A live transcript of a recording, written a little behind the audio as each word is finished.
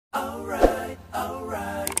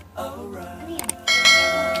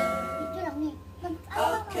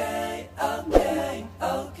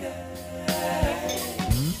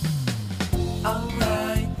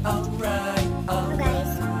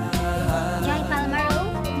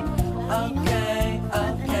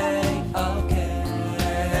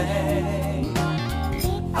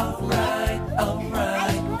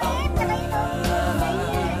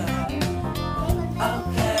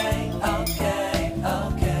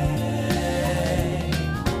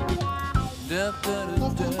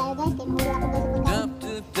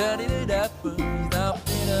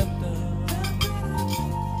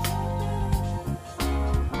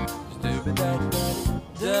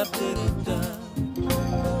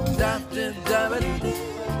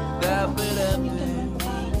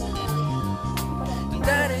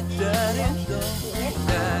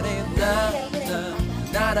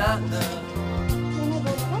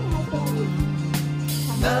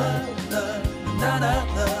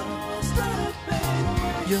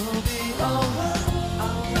You'll be alright,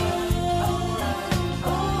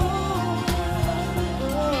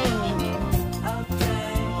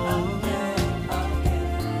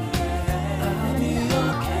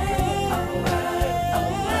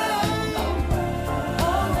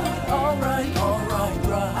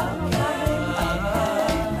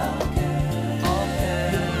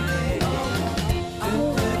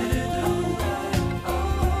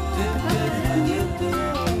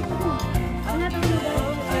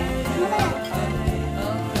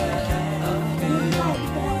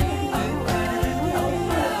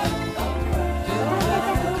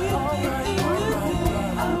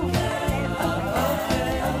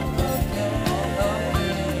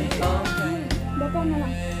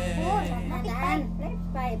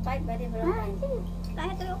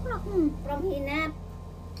 from Hinab,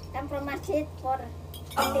 come from Masjid for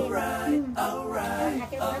alright.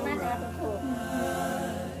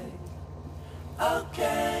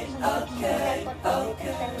 Okay.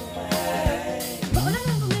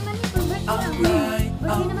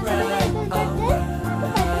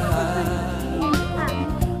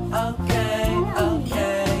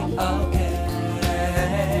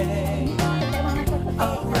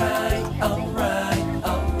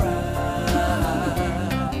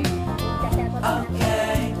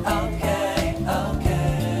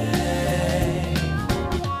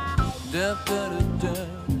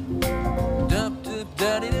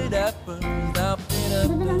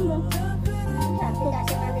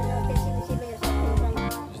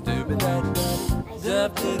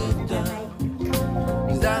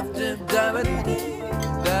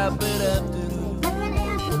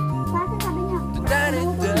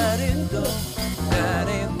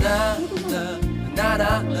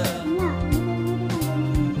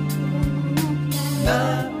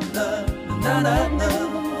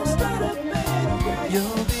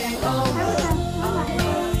 You'll be alright.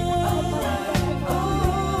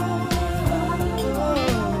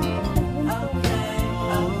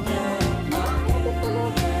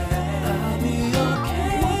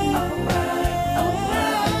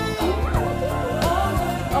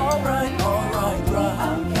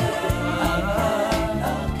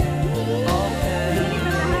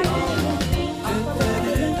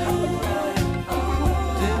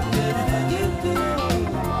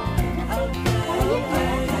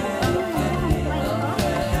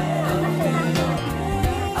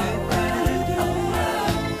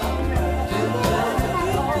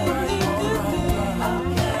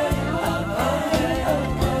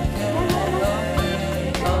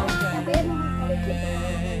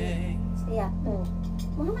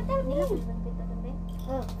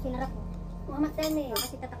 Muhammad Temi,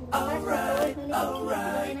 masih tetap alright.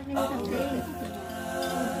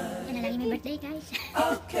 Yan na lang yung birthday, guys.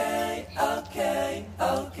 Okay.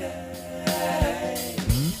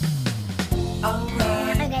 Alright.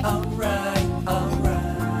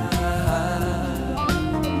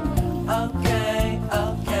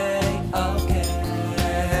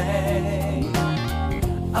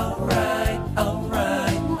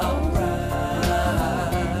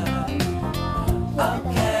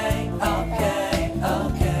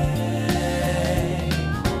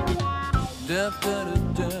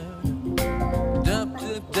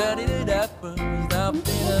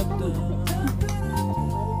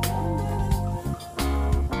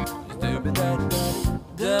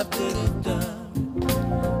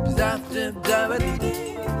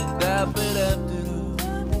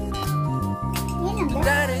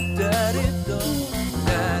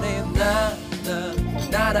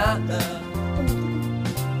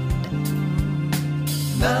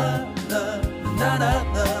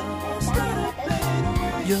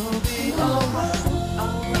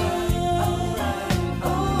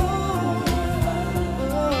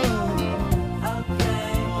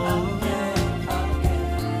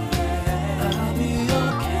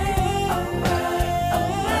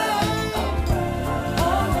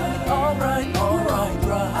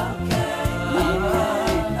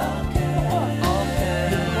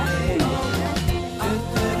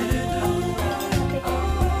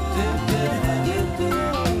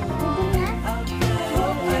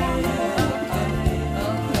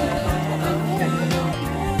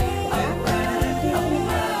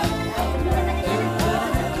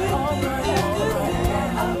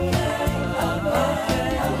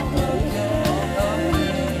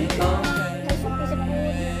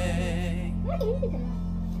 hindi ka na.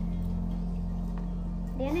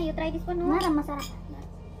 Diana, you try this one, no? Marang masarap.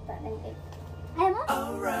 Ayaw mo?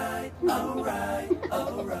 Alright, alright,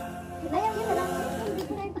 alright. Ayaw yun na lang.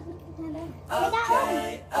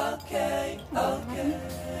 Okay, okay, okay.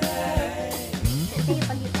 Kasi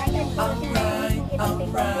pag you try that, Alright,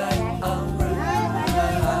 alright, alright.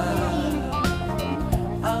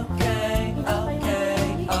 Okay, okay,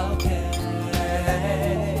 okay.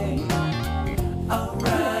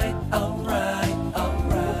 Alright, alright,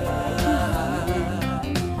 alright.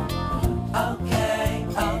 Okay,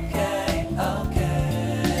 okay, okay.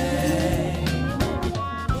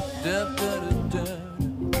 Dup, dup, dup,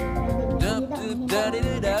 dup, dup,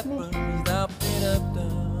 dup, dup, dup,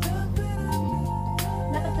 dup.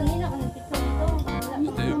 Nakatulin ako ng picture nito.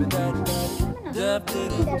 Dup,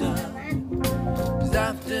 dup, dup.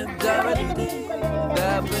 Zap, dup, dup, dup,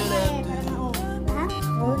 dup, dup, dup.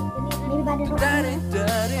 Da-di,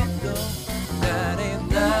 da-di, do. Da-di,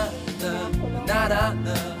 da, da, da, da,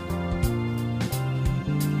 da.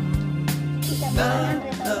 Da,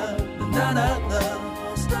 da, da, da, da.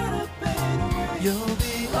 You'll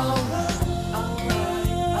be alright, alright,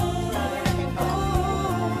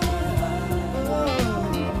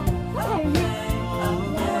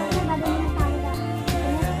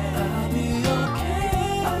 I'll be okay.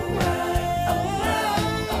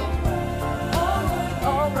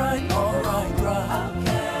 Alright, alright, right.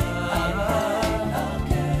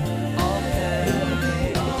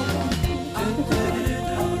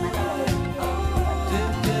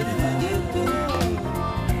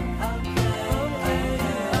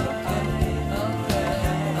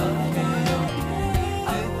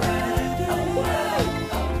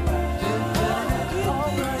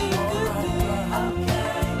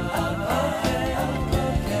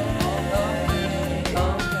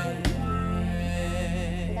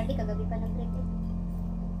 Gabi, kagabi pa nag-break eh.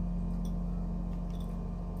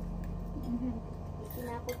 Busy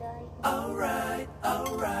na ako dahil. Alright,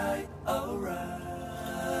 alright, alright.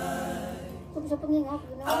 Kung sa pangingaw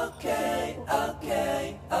ko na. Okay,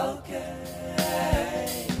 okay, okay.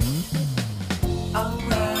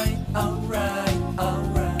 Alright, alright,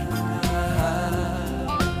 alright.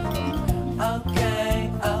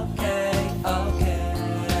 Okay, okay, okay.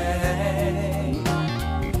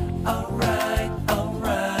 Alright,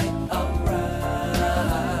 alright, alright.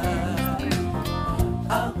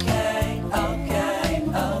 Okay, okay,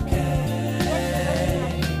 okay.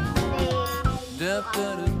 Dup,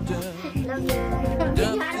 dup, dup. Love you.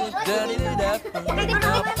 Dup, dup, dup,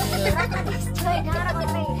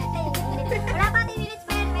 Wala pa 10 minutes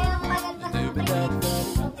pa yan. May umagal pa.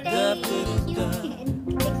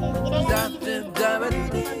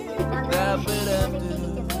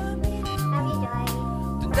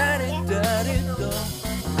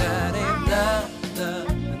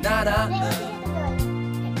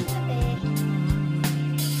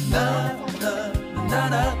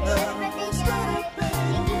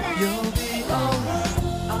 You'll be alright,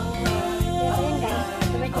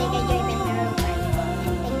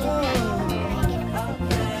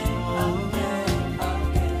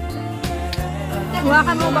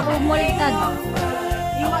 Hawakan mo, baka bumaliktad.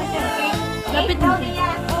 Lapit mo.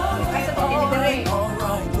 alright, right.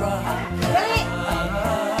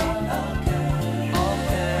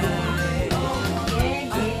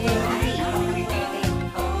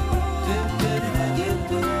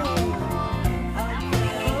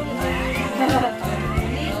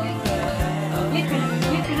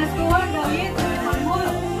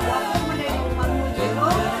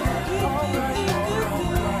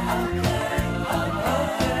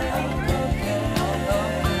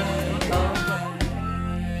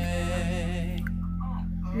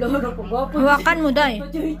 Loro ko ba? Hawakan mo, day.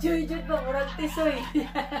 Joy pa, murag tisoy.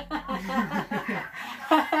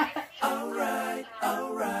 Alright,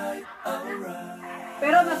 alright, alright.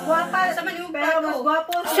 Pero mas guwapa, pero mas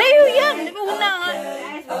guwapo. Sa'yo yan. Di ba una nga?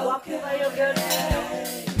 Guys, mas guwapo kayo, girl.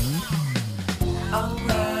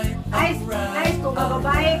 Alright, Guys, kung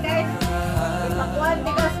mababae, guys, ipakuan,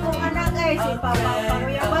 tigas kong anak, guys,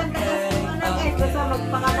 ipapaparuyaban, tigas kong anak, guys, basta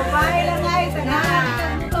magpakababae lang, guys,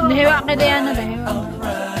 Dahiwa kay Diana, dahiwa.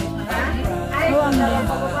 Hawa mo.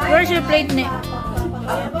 Where's your plate, ne?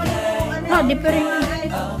 Ah, di pa rin.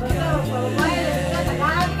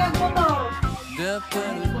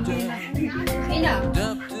 Ina.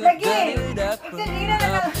 Lagi. Ina na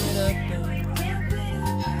lang.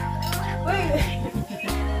 Uy.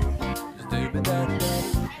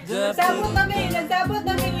 Nagsabot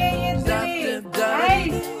kami ngayon sini.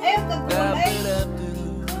 Guys, ayun ka.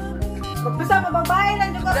 Basta mababae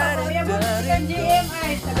lang yung kapag mo si GM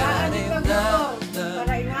ay tagaan yung motor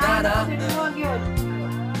para inaanak kasi huwag yun.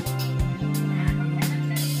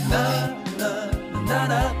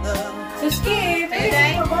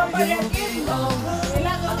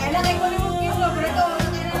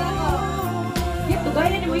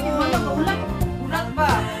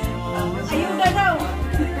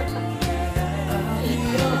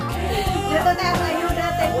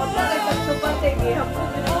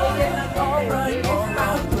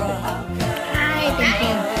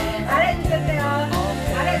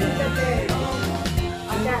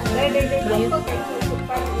 Oo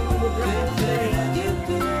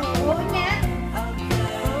niya.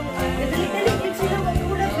 Dali-dali sila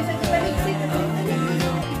mag-ulam. Bisa kita liksik.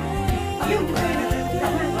 Yung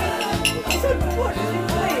isod po.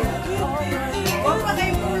 Huwag pa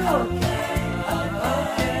kayo pulo.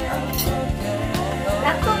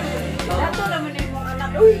 Lato naman yung mga anak.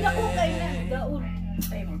 Uy, naku kayo na. Gaon.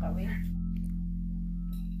 Tayo mong kawin.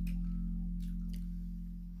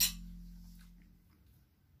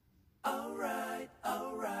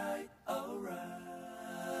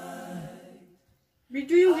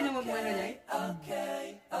 Video yung ginawa mo na dahil?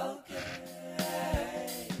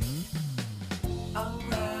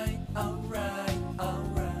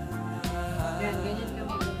 Yan, ganyan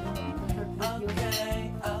kami.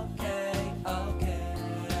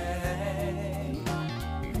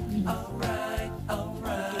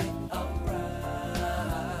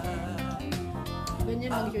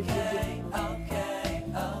 Ganyan ang YouTube.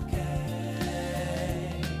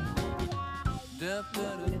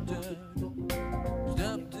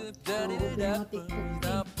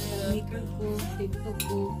 TikTok ko, TikTok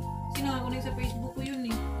ko. Sinaka ko na sa Facebook ko yun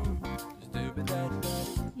eh.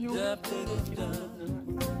 Yung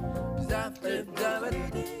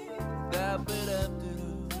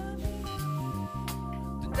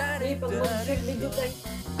eh, pag mag-share video tayo.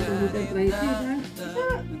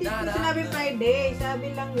 Hindi ko sinabi Friday, sabi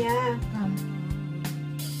lang niya.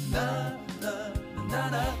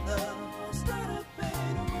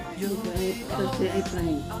 Thursday ay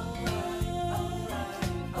Friday.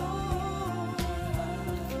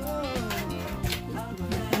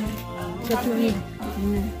 Sa tuwid.